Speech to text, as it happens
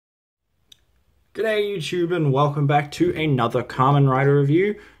G'day YouTube and welcome back to another Kamen Rider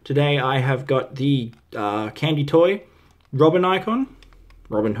review. Today I have got the candy toy Robin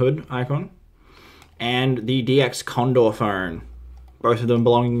Hood Eyecon, and the DX Condor phone. Both of them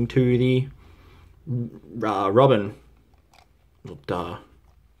belonging to the Robin. Well, duh.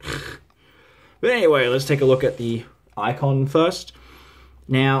 But anyway, let's take a look at the Eyecon first.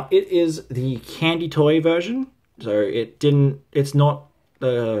 Now, it is the candy toy version, so it's not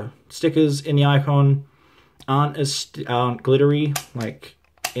the stickers in the Eyecon aren't glittery like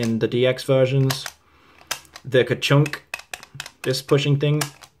in the DX versions. The ka-chunk, this pushing thing,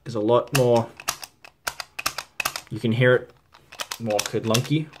 is a lot more, you can hear it more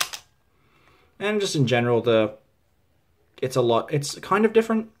clunky. And just in general, it's kind of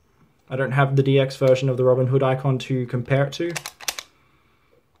different. I don't have the DX version of the Robin Hood Eyecon to compare it to.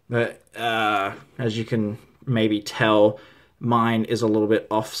 But as you can maybe tell, mine is a little bit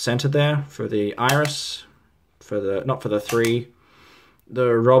off-center there for the iris, not for the 3.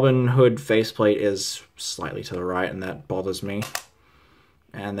 The Robin Hood faceplate is slightly to the right, and that bothers me.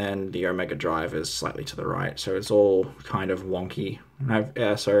 And then the Omega drive is slightly to the right, so it's all kind of wonky.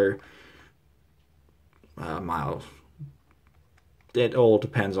 Mild. It all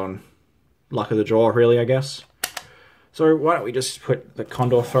depends on luck of the draw, really, I guess. So why don't we just put the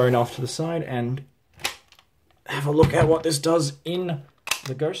Condor phone off to the side and have a look at what this does in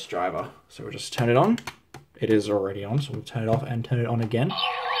the Ghost driver. So we'll just turn it on. It is already on, so we'll turn it off and turn it on again. Ghost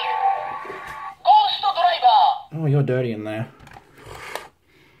driver! Oh, you're dirty in there.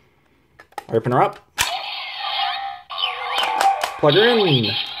 Open her up. Plug her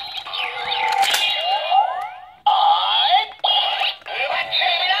in.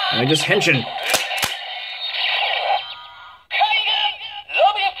 And just henshin.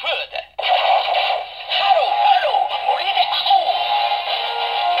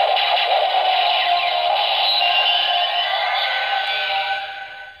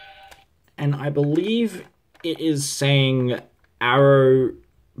 And I believe it is saying arrow,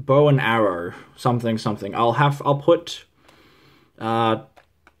 bow and arrow, something. I'll put what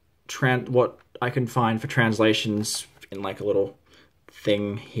I can find for translations in like a little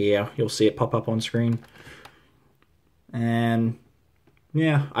thing here. You'll see it pop up on screen. And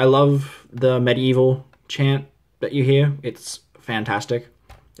yeah, I love the medieval chant that you hear. It's fantastic.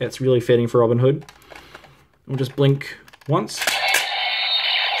 It's really fitting for Robin Hood. We'll just blink once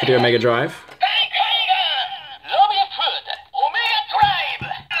for the Omega drive.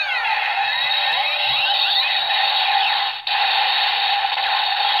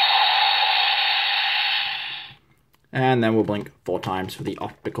 And then we'll blink 4 times for the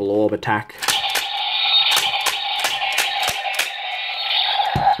optical orb attack.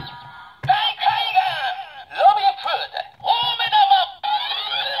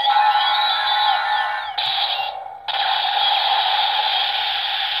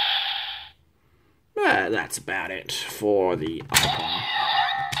 That's about it for the Eyecon.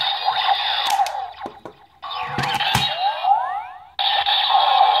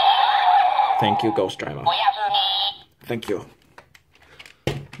 Thank you, Ghost Driver. Thank you.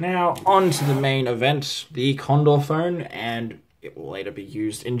 Now, on to the main event, the Condor phone, and it will later be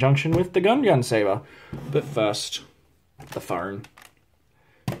used in junction with the Gun Saber. But first, the phone.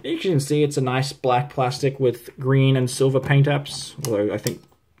 You can see it's a nice black plastic with green and silver paint apps, although I think,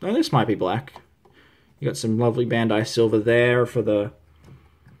 oh, this might be black. You got some lovely Bandai silver there for the,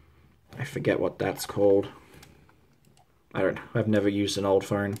 I forget what that's called. I've never used an old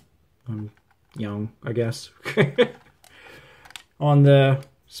phone. I'm young, I guess. On the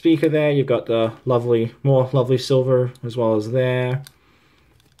speaker there, you've got the more lovely silver, as well as there.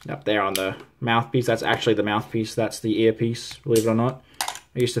 Up there on the mouthpiece, that's actually the mouthpiece, that's the earpiece, believe it or not.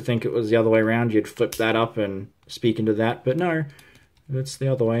 I used to think it was the other way around, you'd flip that up and speak into that, but no, it's the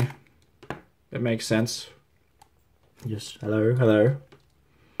other way. It makes sense. Just, hello, hello.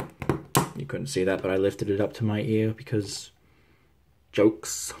 You couldn't see that, but I lifted it up to my ear because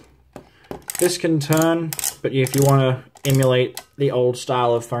jokes. This can turn, but if you want to emulate the old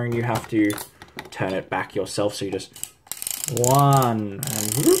style of phone, you have to turn it back yourself. So you just 1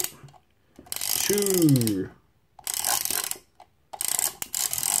 and whoop, 2.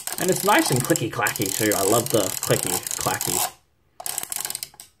 And it's nice and clicky clacky too. I love the clicky clacky.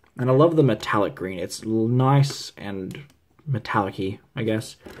 And I love the metallic green. It's nice and metallic-y, I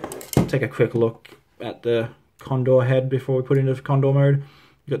guess. Take a quick look at the Condor head before we put into Condor mode.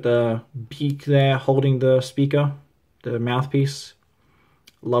 You got the beak there holding the speaker, the mouthpiece.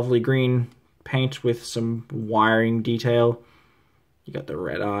 Lovely green paint with some wiring detail. You got the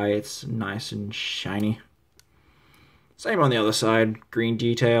red eye, it's nice and shiny. Same on the other side, green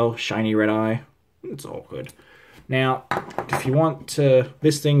detail, shiny red eye. It's all good. Now, if you want to,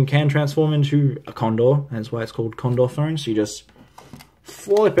 this thing can transform into a Condor. That's why it's called Condor phone. So you just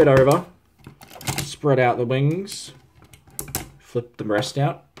flip it over, spread out the wings, flip the rest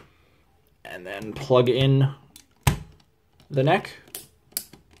out, and then plug in the neck,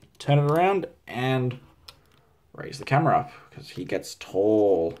 turn it around, and raise the camera up, because he gets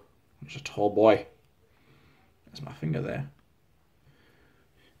tall. He's a tall boy. There's my finger there.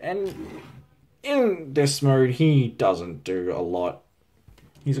 And in this mode, he doesn't do a lot.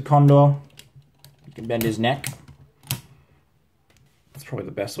 He's a Condor. You can bend his neck. That's probably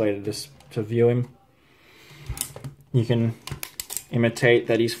the best way to view him. You can imitate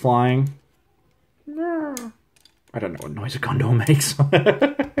that he's flying. I don't know what noise a Condor makes.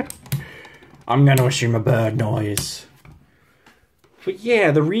 I'm going to assume a bird noise. But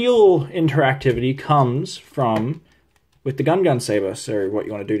yeah, the real interactivity comes from with the gun saber. So what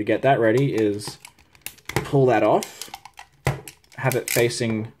you want to do to get that ready is pull that off, have it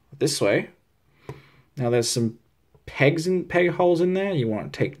facing this way. Now there's some peg holes in there. You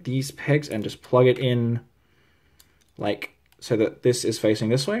want to take these pegs and just plug it in like so that this is facing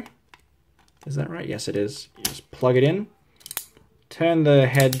this way. Is that right? Yes, it is. You just plug it in, turn the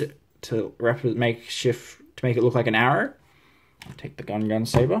head to make it look like an arrow. Take the gun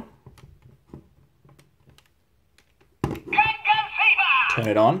saber. Turn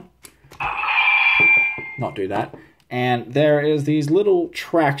it on. Not do that. And there is these little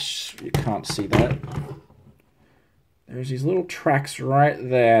tracks. You can't see that. There's these little tracks right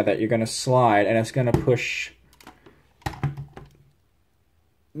there that you're going to slide, and it's going to push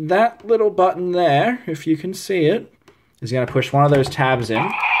that little button there, if you can see it, is going to push one of those tabs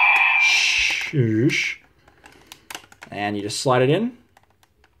in. Shoosh. And you just slide it in.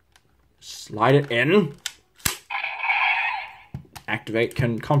 Slide it in. Activate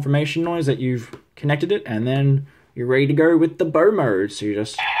confirmation noise that you've connected it, and then you're ready to go with the bow mode. So you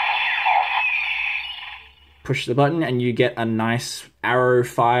just push the button and you get a nice arrow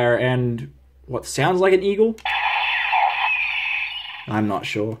fire and what sounds like an eagle. I'm not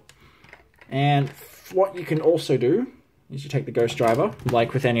sure. And what you can also do is you take the Ghost Driver,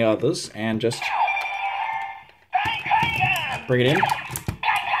 like with any others, and just bring it in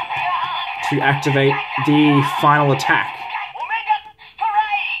to activate the final attack.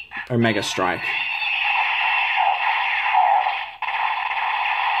 Omega Strike.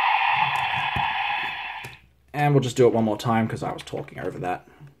 And we'll just do it one more time because I was talking over that.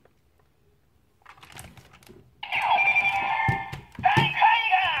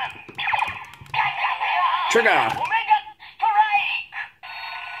 Trigger!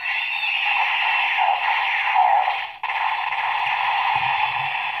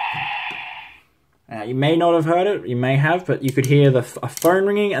 You may not have heard it, you may have, but you could hear a phone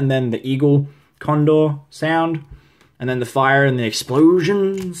ringing and then the eagle condor sound, and then the fire and the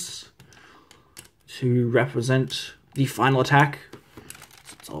explosions to represent the final attack.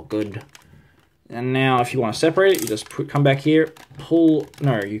 It's all good. And now if you want to separate it, you just come back here,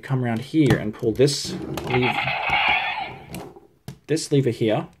 you come around here and pull this lever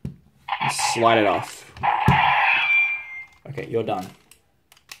here, and slide it off. Okay, you're done.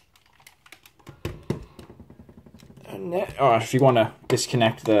 Oh, if you want to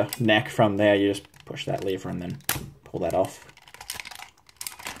disconnect the neck from there, you just push that lever and then pull that off.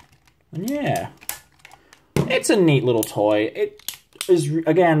 And yeah, it's a neat little toy. It is,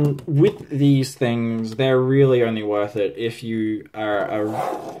 again, with these things, they're really only worth it if you are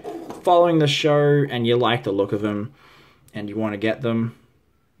following the show and you like the look of them and you want to get them.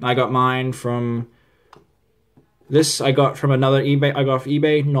 I got mine from this. I got from another eBay. I got off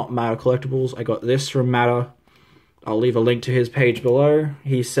eBay, not Matter Collectibles. I got this from Matter. I'll leave a link to his page below.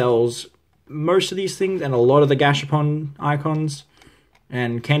 He sells most of these things and a lot of the Gashapon icons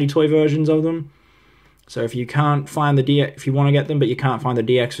and candy toy versions of them. So if you can't find the DX, if you want to get them but you can't find the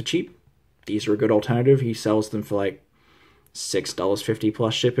DX for cheap, these are a good alternative. He sells them for like $6.50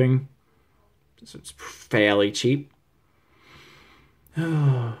 plus shipping. So it's fairly cheap.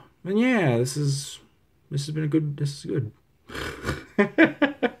 And yeah, this is good.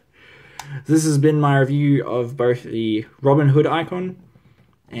 This has been my review of both the Robin Hood Eyecon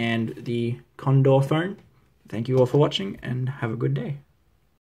and the Condor phone. Thank you all for watching and have a good day.